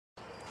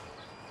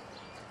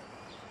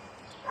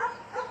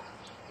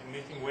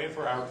making way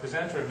for our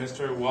presenter,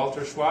 Mr.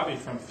 Walter Schwabe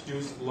from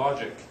Fuse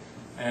Logic.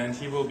 And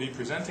he will be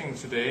presenting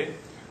today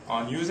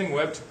on using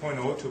Web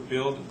 2.0 to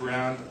build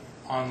brand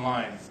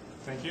online.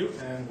 Thank you,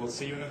 and we'll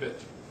see you in a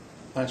bit.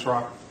 Thanks,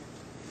 Rock.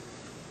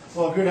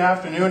 Well, good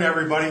afternoon,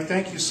 everybody.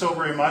 Thank you so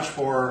very much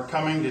for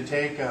coming to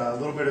take a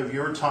little bit of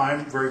your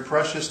time, very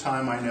precious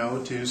time, I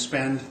know, to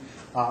spend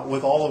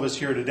with all of us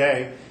here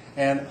today.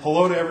 And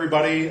hello to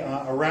everybody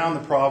around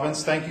the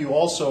province. Thank you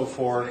also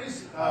for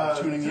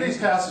tuning in. Today's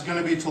task is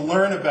going to be to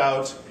learn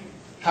about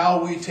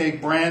how we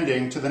take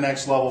branding to the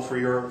next level for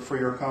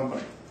your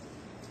company.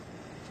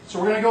 So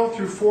we're going to go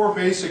through 4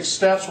 basic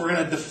steps. We're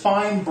going to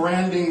define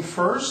branding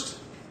first.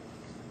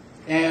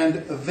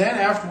 And then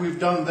after we've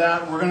done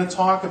that, we're going to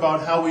talk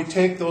about how we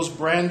take those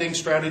branding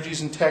strategies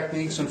and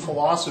techniques and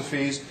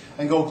philosophies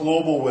and go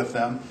global with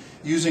them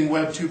using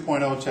Web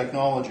 2.0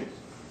 technology.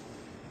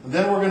 And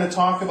then we're going to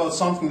talk about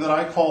something that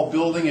I call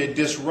building a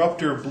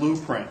disruptor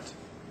blueprint.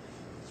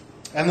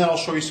 And then I'll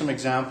show you some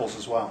examples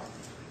as well.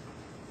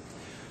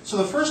 So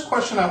the first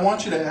question I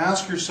want you to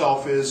ask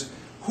yourself is,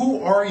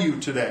 who are you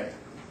today?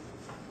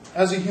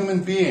 As a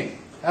human being,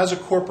 as a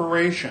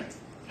corporation,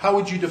 how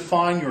would you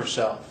define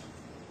yourself?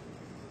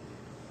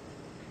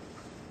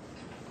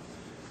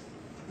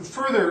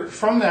 Further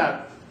from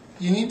that,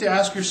 you need to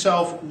ask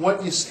yourself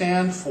what you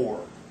stand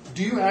for.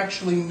 Do you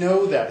actually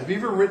know that? Have you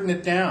ever written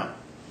it down?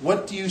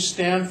 What do you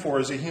stand for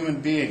as a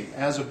human being,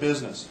 as a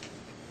business?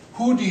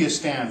 Who do you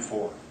stand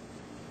for?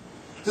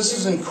 This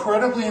is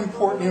incredibly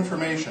important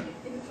information.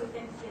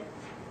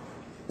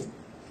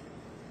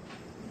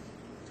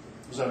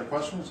 Was that a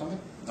question or something?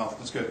 No,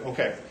 that's good.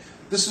 Okay.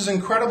 This is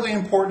incredibly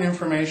important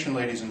information,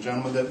 ladies and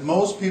gentlemen, that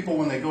most people,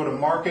 when they go to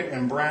market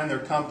and brand their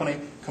company,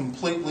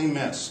 completely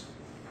miss.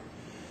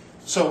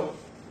 So,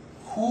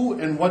 who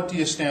and what do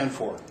you stand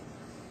for?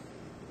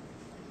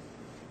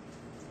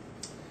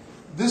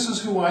 This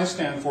is who I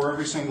stand for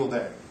every single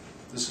day.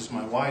 This is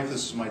my wife,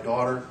 this is my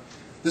daughter.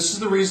 This is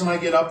the reason I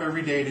get up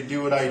every day to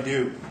do what I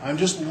do. I'm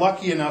just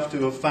lucky enough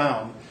to have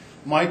found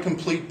my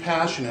complete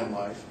passion in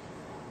life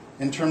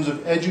in terms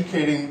of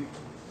educating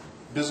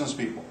business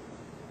people.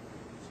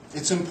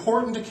 It's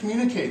important to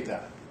communicate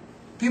that.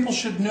 People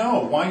should know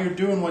why you're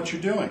doing what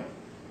you're doing.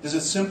 Is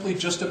it simply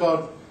just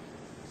about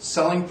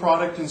selling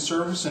product and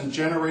service and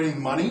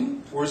generating money,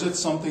 or is it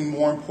something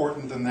more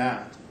important than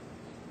that?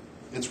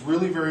 It's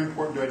really very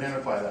important to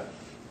identify that.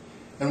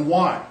 And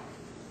why?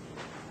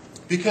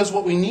 Because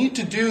what we need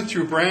to do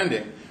through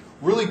branding,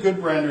 really good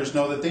branders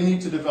know that they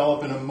need to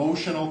develop an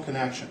emotional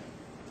connection.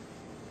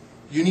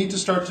 You need to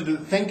start to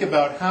think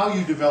about how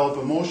you develop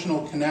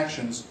emotional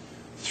connections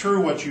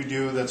through what you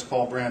do that's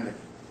called branding.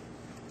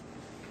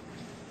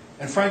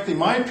 And frankly,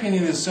 my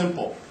opinion is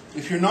simple.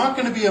 If you're not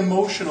going to be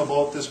emotional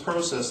about this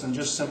process, then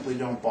just simply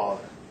don't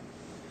bother.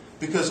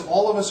 Because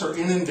all of us are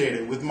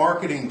inundated with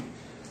marketing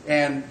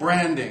and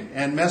branding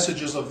and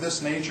messages of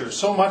this nature.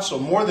 So much so,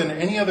 more than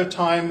any other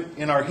time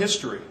in our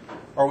history,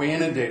 are we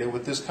inundated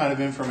with this kind of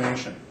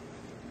information.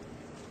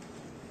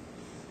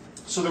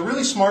 So the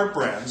really smart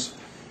brands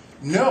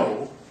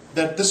know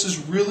that this is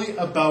really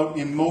about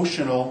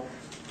emotional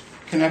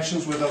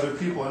connections with other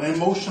people and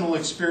emotional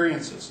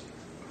experiences.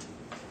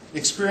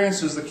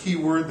 Experience is the key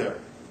word there.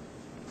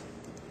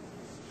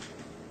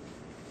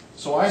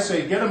 So I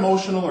say, get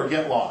emotional or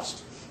get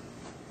lost.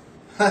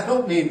 I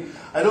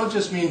don't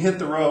just mean hit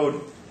the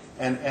road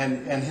and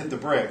hit the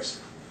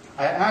bricks.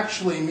 I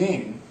actually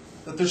mean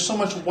that there's so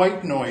much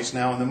white noise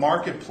now in the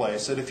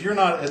marketplace that if you're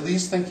not at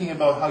least thinking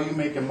about how you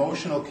make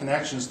emotional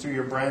connections through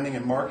your branding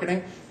and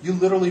marketing, you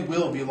literally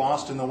will be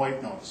lost in the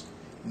white noise.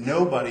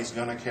 Nobody's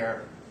going to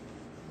care.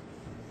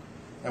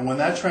 And when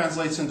that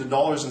translates into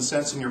dollars and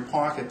cents in your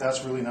pocket,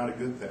 that's really not a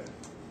good thing.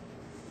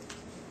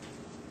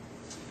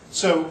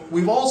 So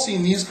we've all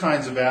seen these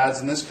kinds of ads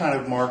and this kind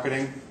of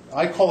marketing.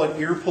 I call it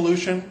ear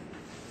pollution.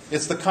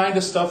 It's the kind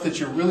of stuff that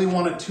you really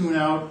want to tune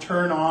out,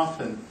 turn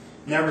off, and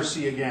never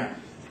see again.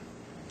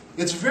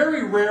 It's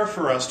very rare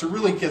for us to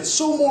really get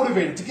so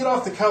motivated to get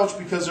off the couch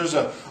because there's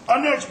a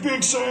next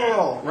big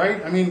sale,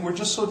 right? I mean, we're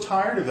just so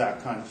tired of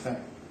that kind of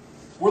thing.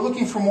 We're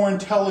looking for more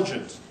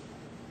intelligent,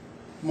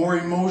 more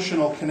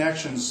emotional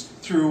connections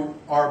through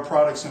our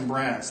products and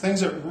brands.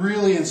 Things that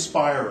really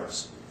inspire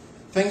us.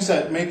 Things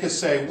that make us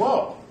say,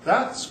 whoa,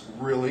 that's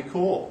really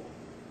cool.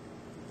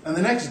 And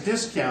the next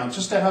discount,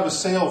 just to have a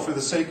sale for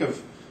the sake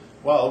of,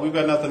 well, we've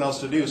got nothing else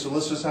to do, so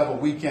let's just have a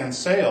weekend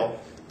sale,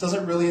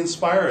 doesn't really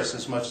inspire us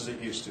as much as it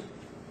used to.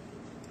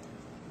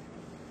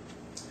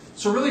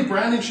 So really,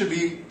 branding should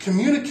be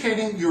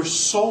communicating your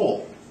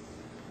sole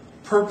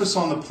purpose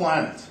on the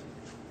planet.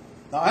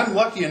 Now, I'm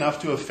lucky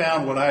enough to have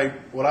found what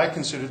I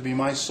consider to be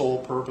my sole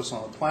purpose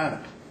on the planet.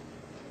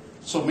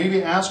 So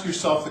maybe ask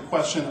yourself the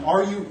question,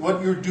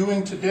 what you're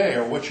doing today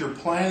or what you're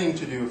planning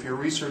to do if you're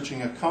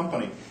researching a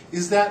company,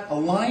 is that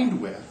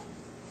aligned with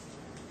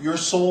your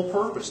sole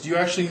purpose? Do you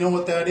actually know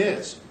what that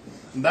is?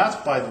 And that's,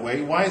 by the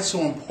way, why it's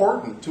so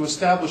important to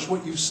establish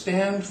what you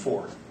stand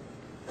for.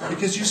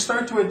 Because you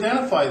start to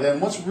identify then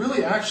what's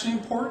really actually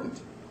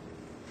important.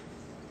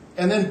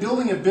 And then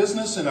building a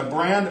business and a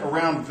brand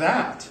around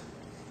that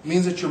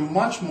means that you're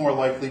much more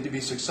likely to be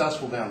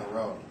successful down the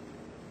road.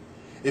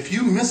 If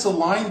you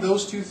misalign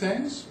those two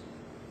things,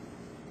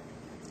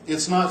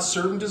 it's not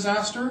certain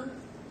disaster,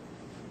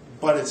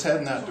 but it's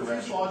heading that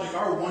direction. Fuse Logic,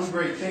 our one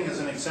great thing as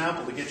an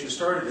example to get you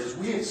started is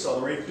we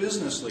accelerate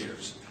business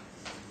leaders.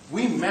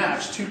 We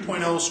match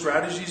 2.0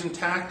 strategies and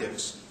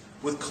tactics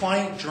with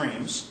client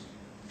dreams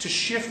to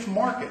shift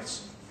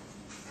markets.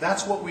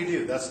 That's what we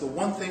do. That's the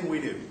one thing we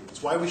do.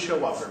 It's why we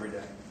show up every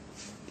day.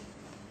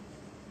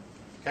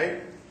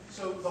 Okay?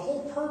 So the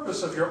whole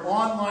purpose of your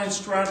online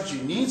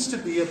strategy needs to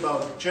be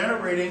about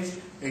generating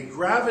a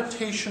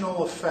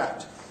gravitational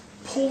effect,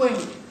 pulling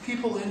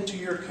people into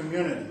your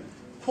community,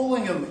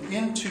 pulling them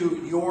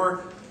into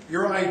your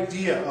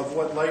idea of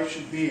what life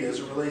should be as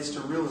it relates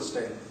to real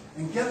estate,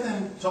 and get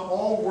them to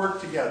all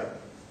work together.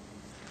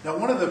 Now,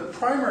 one of the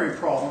primary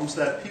problems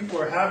that people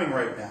are having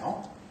right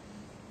now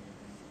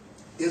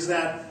is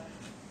that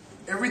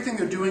everything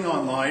they're doing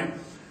online,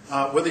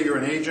 whether you're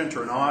an agent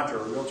or not, or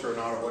a realtor or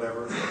not, or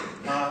whatever,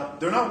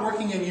 they're not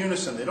working in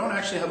unison. They don't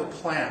actually have a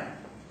plan.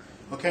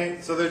 Okay?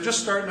 So they're just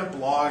starting a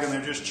blog and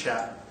they're just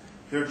chatting.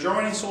 They're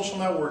joining social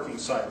networking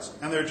sites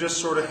and they're just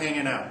sort of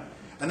hanging out.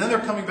 And then they're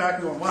coming back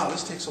and going, wow,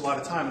 this takes a lot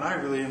of time and I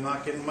really am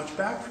not getting much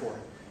back for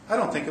it. I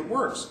don't think it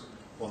works.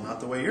 Well,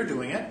 not the way you're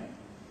doing it.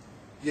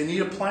 You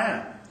need a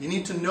plan. You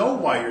need to know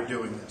why you're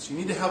doing this. You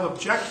need to have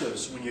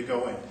objectives when you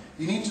go in.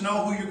 You need to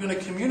know who you're going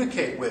to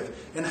communicate with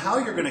and how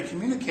you're going to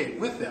communicate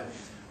with them.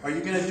 Are you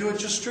going to do it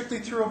just strictly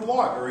through a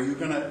blog, or are you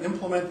going to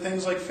implement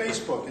things like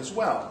Facebook as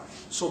well?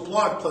 So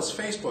blog plus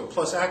Facebook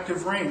plus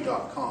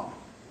ActiveRain.com.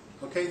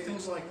 Okay,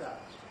 things like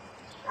that.